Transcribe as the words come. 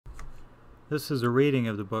This is a reading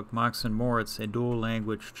of the book Max and Moritz, a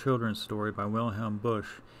dual-language children's story by Wilhelm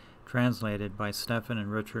Busch, translated by Stefan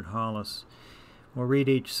and Hollos. We'll read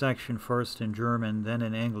each section first in German, then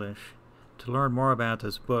in English. To learn more about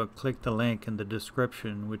this book, click the link in the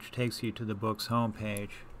description, which takes you to the book's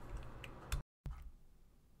homepage.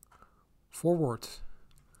 Foreword.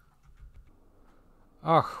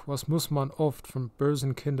 Ach, was muss man oft von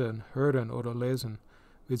bösen Kindern hören oder lesen,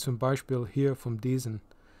 wie zum Beispiel hier von diesen,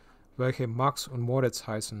 welche Max und Moritz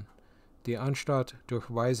heißen, die anstatt durch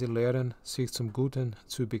weise Lehren sich zum Guten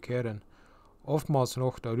zu bekehren, oftmals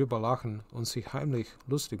noch darüber lachen und sich heimlich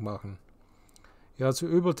lustig machen. Ja, zur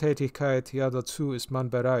Übeltätigkeit, ja, dazu ist man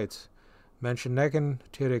bereit. Menschen necken,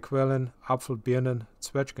 Tiere quälen, Apfel, Birnen,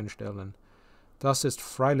 Zwetschgen stellen. Das ist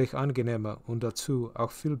freilich angenehmer und dazu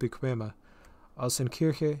auch viel bequemer, als in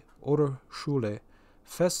Kirche oder Schule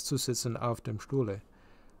festzusitzen auf dem Stuhle.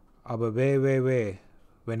 Aber weh, weh, weh,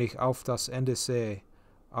 wenn ich auf das Ende sehe,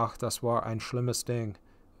 ach, das war ein schlimmes Ding,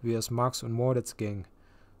 wie es Max und Moritz ging.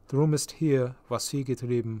 Drum ist hier, was sie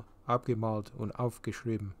getrieben, abgemalt und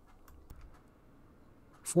aufgeschrieben.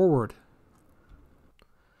 Foreword.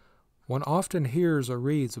 One often hears or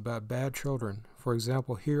reads about bad children. For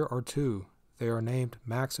example, here are two. They are named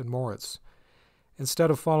Max and Moritz.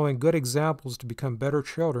 Instead of following good examples to become better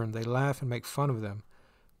children, they laugh and make fun of them.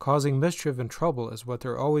 Causing mischief and trouble is what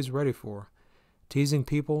they're always ready for. Teasing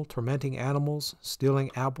people, tormenting animals,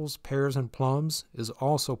 stealing apples, pears, and plums is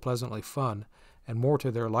also pleasantly fun, and more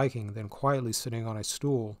to their liking than quietly sitting on a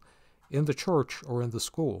stool, in the church or in the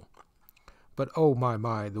school. But oh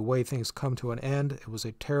my, the way things come to an end, it was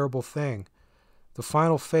a terrible thing. The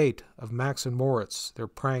final fate of Max and Moritz, their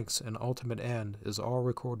pranks and ultimate end, is all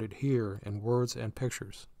recorded here in words and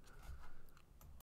pictures.